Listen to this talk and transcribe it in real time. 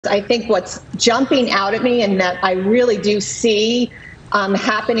I think what's jumping out at me and that I really do see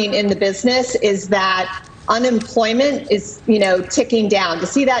happening in the business is that unemployment is, ticking down. To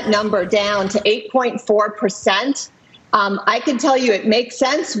see that number down to 8.4%, I can tell you it makes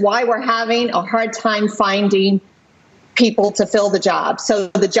sense why we're having a hard time finding people to fill the jobs. So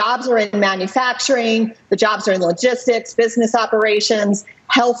the jobs are in manufacturing, the jobs are in logistics, business operations,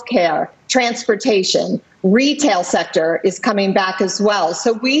 healthcare, transportation, retail sector is coming back as well.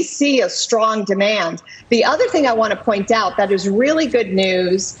 So we see a strong demand. The other thing I want to point out that is really good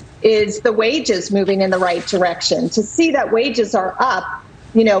news is the wages moving in the right direction. To see that wages are up,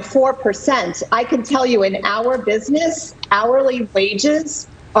 4%, I can tell you in our business, hourly wages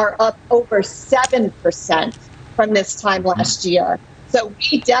are up over 7% from this time last year. So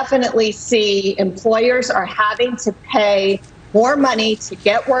we definitely see employers are having to pay more money to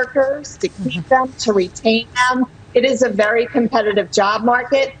get workers, to keep them, to retain them. It is a very competitive job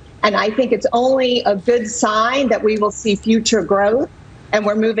market, and I think it's only a good sign that we will see future growth, and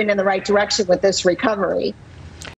we're moving in the right direction with this recovery.